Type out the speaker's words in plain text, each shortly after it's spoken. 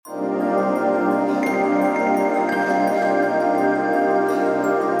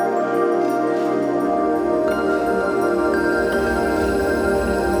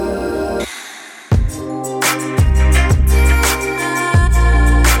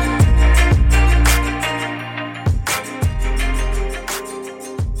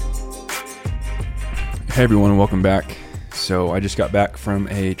Hey everyone, welcome back. So I just got back from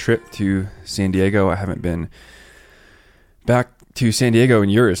a trip to San Diego. I haven't been back to San Diego in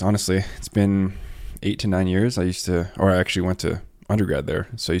years, honestly. It's been 8 to 9 years. I actually went to undergrad there,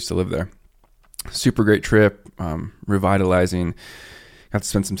 so I used to live there. Super great trip, revitalizing. Got to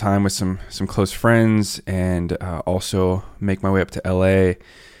spend some time with some close friends, and also make my way up to LA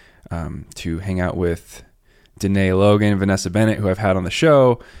to hang out with Danae Logan, Vanessa Bennett, who I've had on the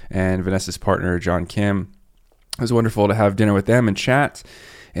show, and Vanessa's partner, John Kim. It was wonderful to have dinner with them and chat.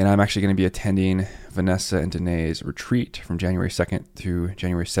 And I'm actually going to be attending Vanessa and Danae's retreat from January 2nd through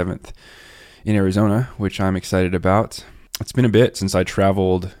January 7th in Arizona, which I'm excited about. It's been a bit since I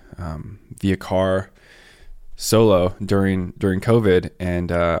traveled via car solo during COVID,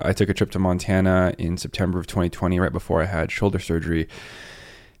 and I took a trip to Montana in September of 2020, right before I had shoulder surgery.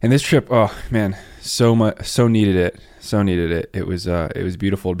 And this trip, oh man, so needed it. It was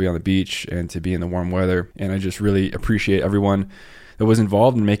beautiful to be on the beach and to be in the warm weather. And I just really appreciate everyone that was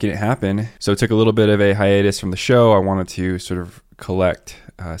involved in making it happen. So it took a little bit of a hiatus from the show. I wanted to sort of collect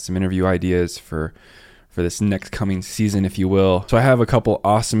some interview ideas for this next coming season, if you will. So I have a couple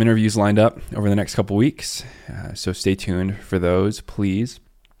awesome interviews lined up over the next couple weeks. So stay tuned for those, please.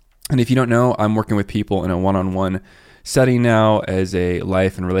 And if you don't know, I'm working with people in a one-on-one setting now as a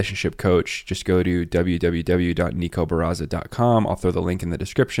life and relationship coach. Just go to www.nicobaraza.com. I'll throw the link in the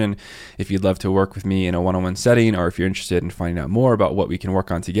description if you'd love to work with me in a one-on-one setting, or if you're interested in finding out more about what we can work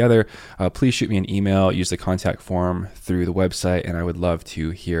on together, please shoot me an email, use the contact form through the website, and I would love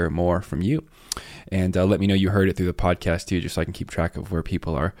to hear more from you. And let me know you heard it through the podcast too, just so I can keep track of where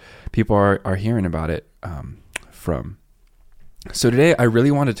people are hearing about it from. So today I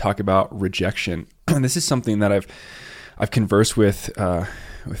really want to talk about rejection. And this is something that I've conversed with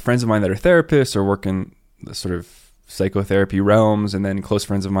friends of mine that are therapists or work in the sort of psychotherapy realms, and then close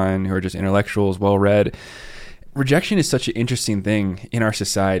friends of mine who are just intellectuals, well-read. Rejection is such an interesting thing in our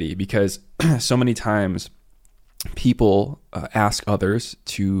society because so many times people ask others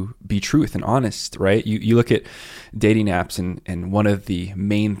to be truth and honest, right? You look at dating apps, and one of the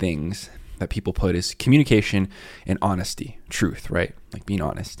main things that people put is communication and honesty, truth, right? Like being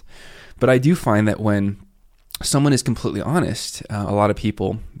honest. But I do find that when someone is completely honest, a lot of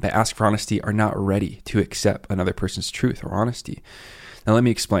people that ask for honesty are not ready to accept another person's truth or honesty. Now, let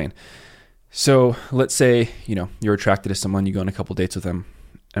me explain. So let's say, you're attracted to someone, you go on a couple dates with them,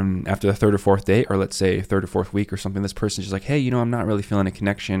 and after the third or fourth date, or let's say third or fourth week or something, this person's just like, hey, I'm not really feeling a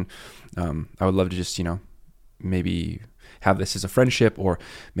connection. I would love to just, maybe have this as a friendship, or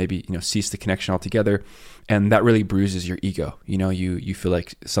maybe, cease the connection altogether. And that really bruises your ego. You feel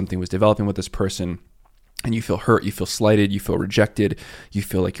like something was developing with this person, and you feel hurt, you feel slighted, you feel rejected, you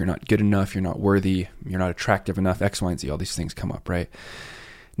feel like you're not good enough, you're not worthy, you're not attractive enough, X, Y, and Z, all these things come up, right?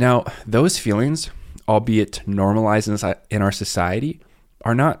 Now, those feelings, albeit normalized in our society,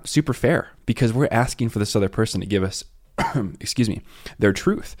 are not super fair, because we're asking for this other person to give us, their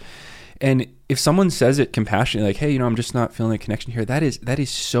truth. And if someone says it compassionately, like, hey, I'm just not feeling a connection here, that is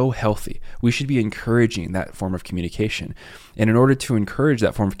so healthy. We should be encouraging that form of communication. And in order to encourage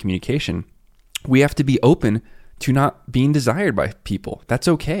that form of communication, we have to be open to not being desired by people. That's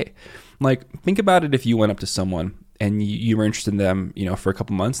okay. Like, think about it if you went up to someone and you were interested in them, for a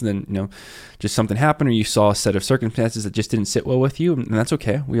couple months, and then, just something happened, or you saw a set of circumstances that just didn't sit well with you, and that's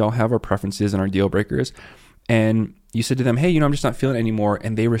okay. We all have our preferences and our deal breakers. And you said to them, hey, I'm just not feeling it anymore.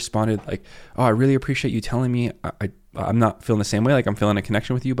 And they responded like, oh, I really appreciate you telling me. I'm not feeling the same way. Like, I'm feeling a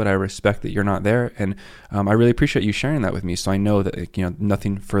connection with you, but I respect that you're not there. And I really appreciate you sharing that with me. So I know that,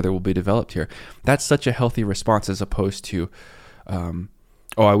 nothing further will be developed here. That's such a healthy response, as opposed to, oh,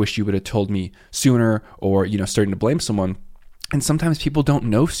 I wish you would have told me sooner, or, starting to blame someone. And sometimes people don't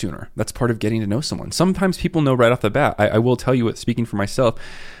know sooner. That's part of getting to know someone. Sometimes people know right off the bat. I will tell you, speaking for myself,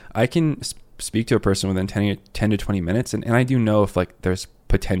 I can speak to a person within 10 to 20 minutes. And I do know if there's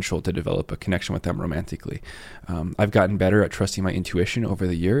potential to develop a connection with them romantically. I've gotten better at trusting my intuition over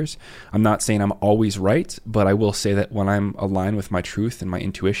the years. I'm not saying I'm always right, but I will say that when I'm aligned with my truth and my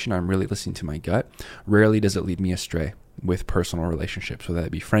intuition, I'm really listening to my gut. Rarely does it lead me astray with personal relationships, whether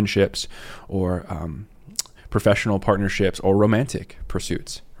that be friendships or professional partnerships or romantic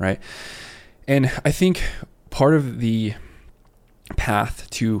pursuits, right? And I think part of the path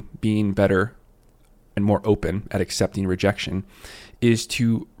to being better and more open at accepting rejection is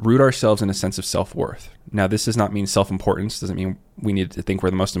to root ourselves in a sense of self-worth. Now, this does not mean self-importance. Doesn't mean we need to think we're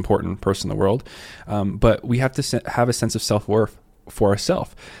the most important person in the world. But we have to have a sense of self-worth for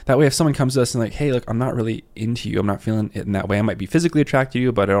ourselves. That way, if someone comes to us and like, hey, look, I'm not really into you, I'm not feeling it in that way. I might be physically attracted to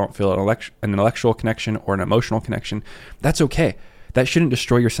you, but I don't feel an intellectual connection or an emotional connection. That's okay. that shouldn't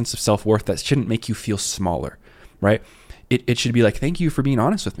destroy your sense of self-worth. That shouldn't make you feel smaller, right? It should be like, thank you for being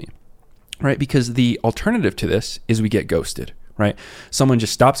honest with me, right? Because the alternative to this is we get ghosted, right? Someone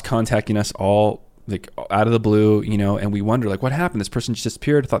just stops contacting us all like out of the blue, and we wonder like, what happened? This person just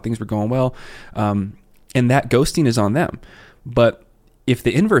disappeared. I thought things were going well. And that ghosting is on them. But if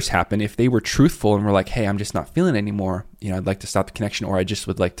the inverse happened, if they were truthful and were like, hey, I'm just not feeling it anymore, I'd like to stop the connection, or I just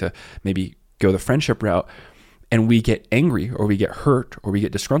would like to maybe go the friendship route, and we get angry or we get hurt or we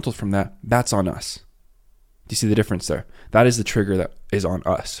get disgruntled from that, that's on us. Do you see the difference there? That is the trigger that is on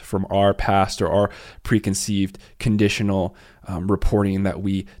us from our past or our preconceived conditional reporting that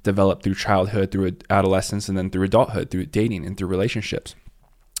we developed through childhood, through adolescence, and then through adulthood, through dating and through relationships.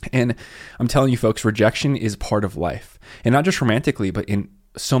 And I'm telling you folks, rejection is part of life, and not just romantically, but in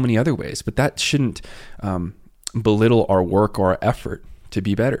so many other ways. But that shouldn't belittle our work or our effort to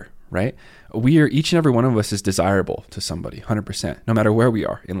be better, right? Each and every one of us is desirable to somebody, 100%, no matter where we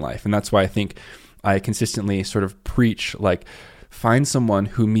are in life. And that's why I think I consistently sort of preach, like, find someone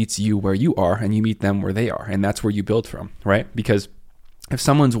who meets you where you are and you meet them where they are. And that's where you build from, right? Because if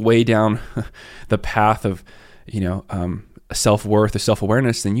someone's way down the path of, self-worth or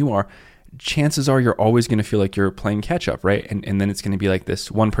self-awareness than you are, chances are you're always going to feel like you're playing catch up, right? And then it's going to be like this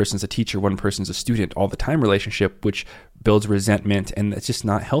one person's a teacher, one person's a student all the time relationship, which builds resentment, and it's just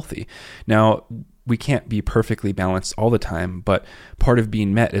not healthy. Now, we can't be perfectly balanced all the time, but part of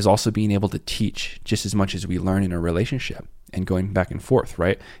being met is also being able to teach just as much as we learn in a relationship and going back and forth,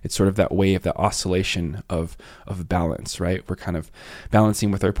 right? It's sort of that wave, that oscillation of balance, right? We're kind of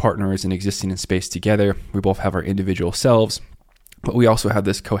balancing with our partners and existing in space together. We both have our individual selves, but we also have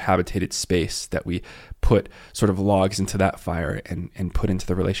this cohabitated space that we put sort of logs into that fire and put into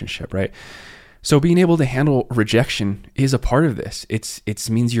the relationship, right? So being able to handle rejection is a part of this. It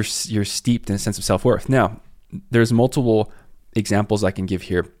means you're steeped in a sense of self-worth. Now, there's multiple examples I can give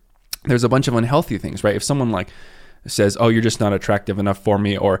here. There's a bunch of unhealthy things, right? If someone like says, "Oh, you're just not attractive enough for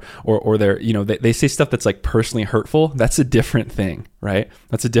me," or they're, they say stuff that's like personally hurtful, that's a different thing, right?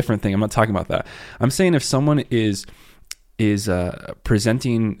 That's a different thing. I'm not talking about that. I'm saying if someone is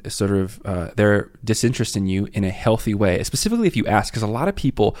presenting sort of their disinterest in you in a healthy way, specifically if you ask, because a lot of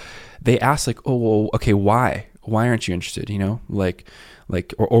people, they ask like, "Oh, well, okay, why aren't you interested?"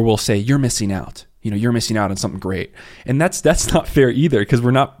 Or we'll say, "You're missing out. You're missing out on something great," and that's not fair either, because we're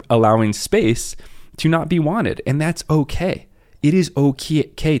not allowing space to not be wanted, and that's okay. It is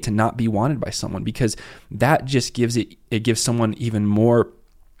okay to not be wanted by someone, because that just gives someone even more,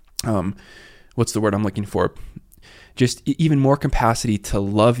 what's the word I'm looking for? Just even more capacity to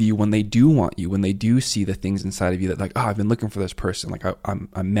love you when they do want you, when they do see the things inside of you that like, oh, I've been looking for this person. Like I'm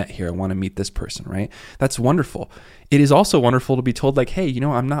met here. I want to meet this person, right? That's wonderful. It is also wonderful to be told like, hey,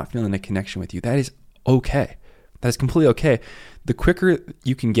 I'm not feeling a connection with you. That is okay. That is completely okay. The quicker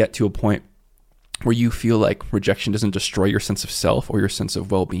you can get to a point where you feel like rejection doesn't destroy your sense of self or your sense of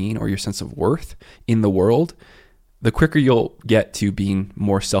well-being or your sense of worth in the world, the quicker you'll get to being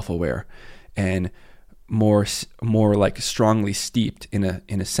more self-aware and more like strongly steeped in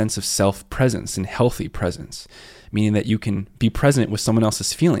a sense of self-presence and healthy presence, meaning that you can be present with someone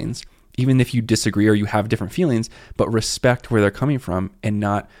else's feelings, even if you disagree or you have different feelings, but respect where they're coming from and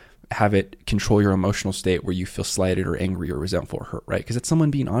not have it control your emotional state where you feel slighted or angry or resentful or hurt, right? Because it's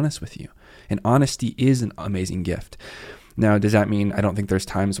someone being honest with you. And honesty is an amazing gift. Now, does that mean I don't think there's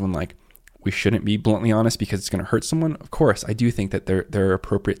times when like we shouldn't be bluntly honest because it's going to hurt someone? Of course, I do think that there are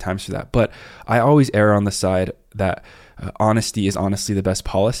appropriate times for that. But I always err on the side that honesty is honestly the best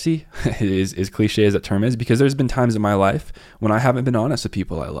policy. It is as cliche as that term is, because there's been times in my life when I haven't been honest with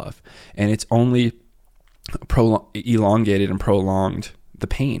people I love. And it's only elongated and prolonged the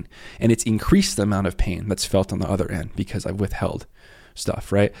pain. And it's increased the amount of pain that's felt on the other end because I've withheld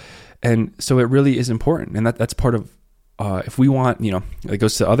stuff, right? And so it really is important. And that's part of, if we want, it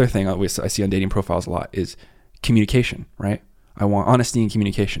goes to the other thing I see on dating profiles a lot is communication, right? I want honesty and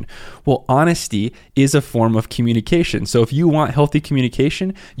communication. Well, honesty is a form of communication. So if you want healthy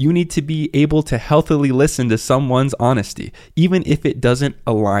communication, you need to be able to healthily listen to someone's honesty, even if it doesn't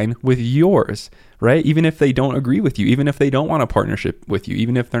align with yours, right? Even if they don't agree with you, even if they don't want a partnership with you,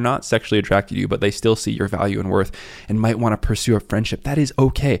 even if they're not sexually attracted to you, but they still see your value and worth and might want to pursue a friendship. That is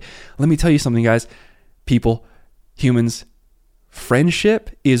okay. Let me tell you something, guys. People, humans, friendship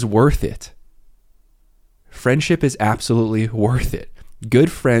is worth it. Friendship is absolutely worth it. Good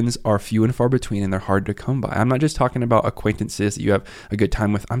friends are few and far between, and they're hard to come by. I'm not just talking about acquaintances that you have a good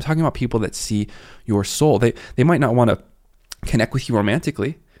time with. I'm talking about people that see your soul. They might not want to connect with you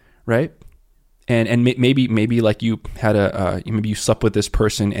romantically, right? And maybe like you had maybe you slept with this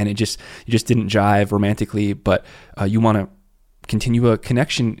person and you just didn't jive romantically, but you want to continue a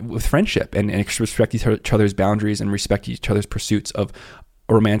connection with friendship and respect each other's boundaries and respect each other's pursuits of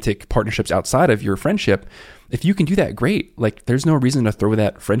romantic partnerships outside of your friendship. If you can do that, great. Like, there's no reason to throw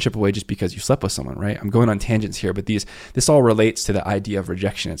that friendship away just because you slept with someone, right? I'm going on tangents here, but this all relates to the idea of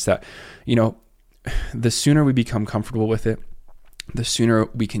rejection. It's that, the sooner we become comfortable with it, the sooner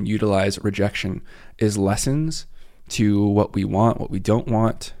we can utilize rejection as lessons to what we want, what we don't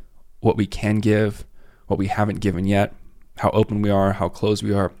want, what we can give, what we haven't given yet, how open we are, how closed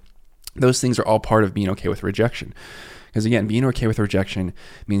we are. Those things are all part of being okay with rejection. Because again, being okay with rejection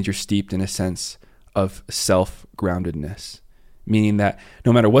means you're steeped in a sense of self-groundedness, meaning that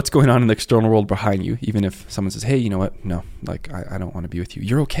no matter what's going on in the external world behind you, even if someone says, hey, you know what? No, like I don't want to be with you.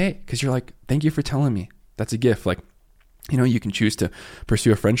 You're okay because you're like, thank you for telling me. That's a gift. Like, you can choose to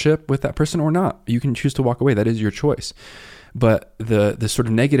pursue a friendship with that person or not. You can choose to walk away. That is your choice. But the sort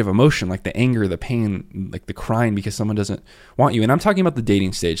of negative emotion, like the anger, the pain, like the crying because someone doesn't want you. And I'm talking about the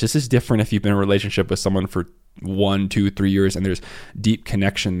dating stage. This is different if you've been in a relationship with someone for 1, 2, 3 years and there's deep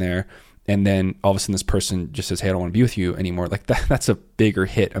connection there. And then all of a sudden this person just says, hey, I don't want to be with you anymore. Like that's a bigger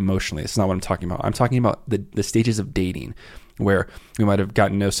hit emotionally. It's not what I'm talking about. I'm talking about the stages of dating where we might have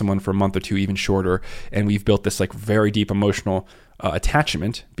gotten to know someone for a month or two, even shorter. And we've built this like very deep emotional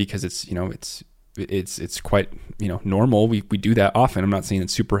attachment because it's quite, normal. We do that often. I'm not saying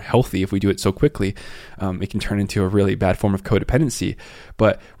it's super healthy if we do it so quickly. It can turn into a really bad form of codependency.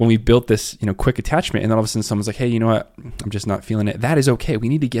 But when we built this, quick attachment and then all of a sudden someone's like, hey, you know what? I'm just not feeling it. That is okay. We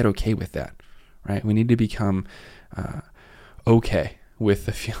need to get okay with that, right? We need to become okay with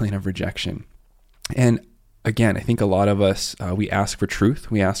the feeling of rejection. And again, I think a lot of us, we ask for truth.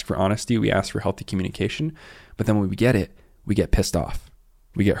 We ask for honesty. We ask for healthy communication. But then when we get it, we get pissed off.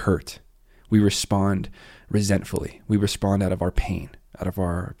 We get hurt. We respond resentfully. We respond out of our pain, out of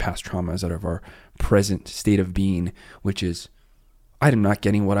our past traumas, out of our present state of being, which is, I am not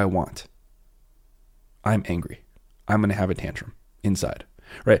getting what I want. I'm angry. I'm going to have a tantrum inside,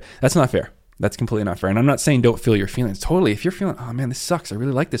 right? That's not fair. That's completely not fair. And I'm not saying don't feel your feelings. Totally. If you're feeling, oh man, this sucks. I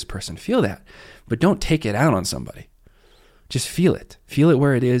really like this person. Feel that. But don't take it out on somebody. Just feel it. Feel it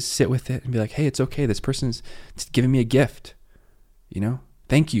where it is. Sit with it and be like, hey, it's okay. This person's giving me a gift,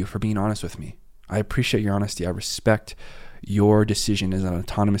 Thank you for being honest with me. I appreciate your honesty. I respect your decision as an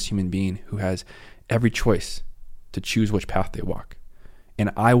autonomous human being who has every choice to choose which path they walk.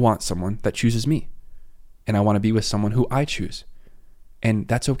 And I want someone that chooses me. And I want to be with someone who I choose. And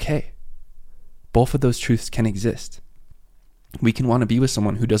that's okay. Both of those truths can exist. We can want to be with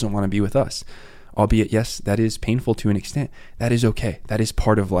someone who doesn't want to be with us. Albeit, yes, that is painful to an extent. That is okay. That is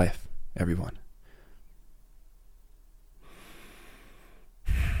part of life, everyone.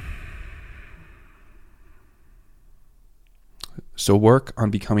 So work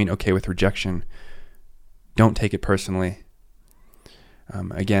on becoming okay with rejection. Don't take it personally.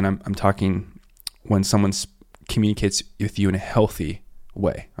 Again, I'm talking when someone communicates with you in a healthy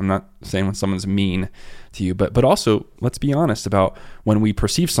way. I'm not saying when someone's mean to you, but also let's be honest about when we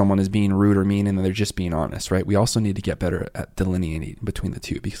perceive someone as being rude or mean and they're just being honest, right? We also need to get better at delineating between the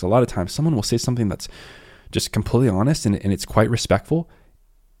two, because a lot of times someone will say something that's just completely honest and it's quite respectful.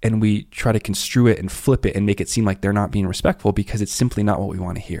 And we try to construe it and flip it and make it seem like they're not being respectful because it's simply not what we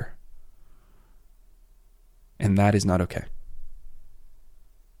want to hear. And that is not okay.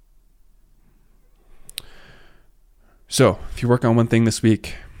 So if you work on one thing this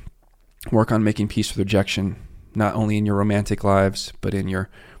week, work on making peace with rejection, not only in your romantic lives, but in your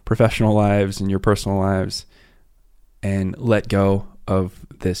professional lives and your personal lives, and let go of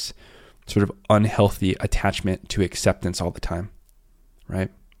this sort of unhealthy attachment to acceptance all the time, right?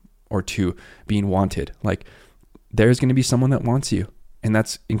 Or to being wanted. Like, there's going to be someone that wants you, and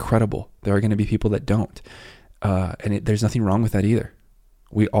that's incredible. There are going to be people that don't. There's nothing wrong with that either.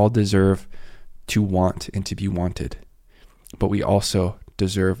 We all deserve to want and to be wanted, but we also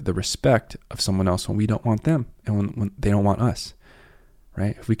deserve the respect of someone else when we don't want them and when they don't want us,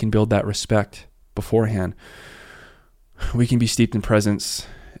 right? If we can build that respect beforehand, we can be steeped in presence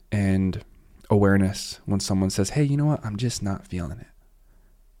and awareness when someone says, hey, you know what? I'm just not feeling it.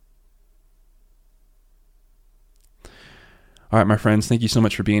 All right, my friends, thank you so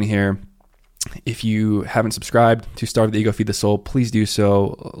much for being here. If you haven't subscribed to Starve the Ego, Feed the Soul, please do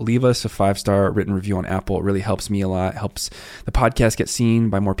so. Leave us a 5-star written review on Apple. It really helps me a lot. It helps the podcast get seen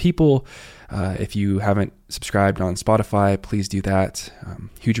by more people. If you haven't subscribed on Spotify, please do that.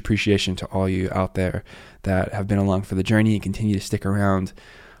 Huge appreciation to all you out there that have been along for the journey and continue to stick around.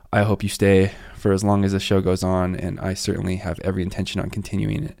 I hope you stay for as long as the show goes on, and I certainly have every intention on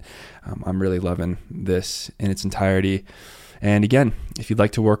continuing it. I'm really loving this in its entirety. And again, if you'd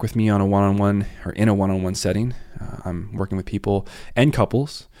like to work with me on a one-on-one or in a one-on-one setting, I'm working with people and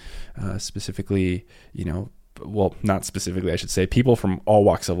couples, specifically, well, not specifically, I should say, people from all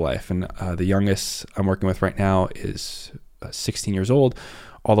walks of life. And the youngest I'm working with right now is 16 years old,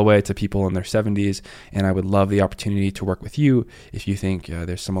 all the way to people in their 70s. And I would love the opportunity to work with you if you think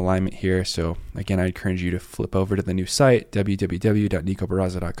there's some alignment here. So again, I encourage you to flip over to the new site,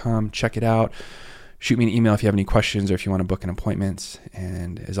 www.nicobarraza.com. Check it out. Shoot me an email if you have any questions or if you want to book an appointment.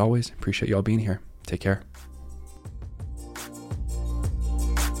 And as always, appreciate you all being here. Take care.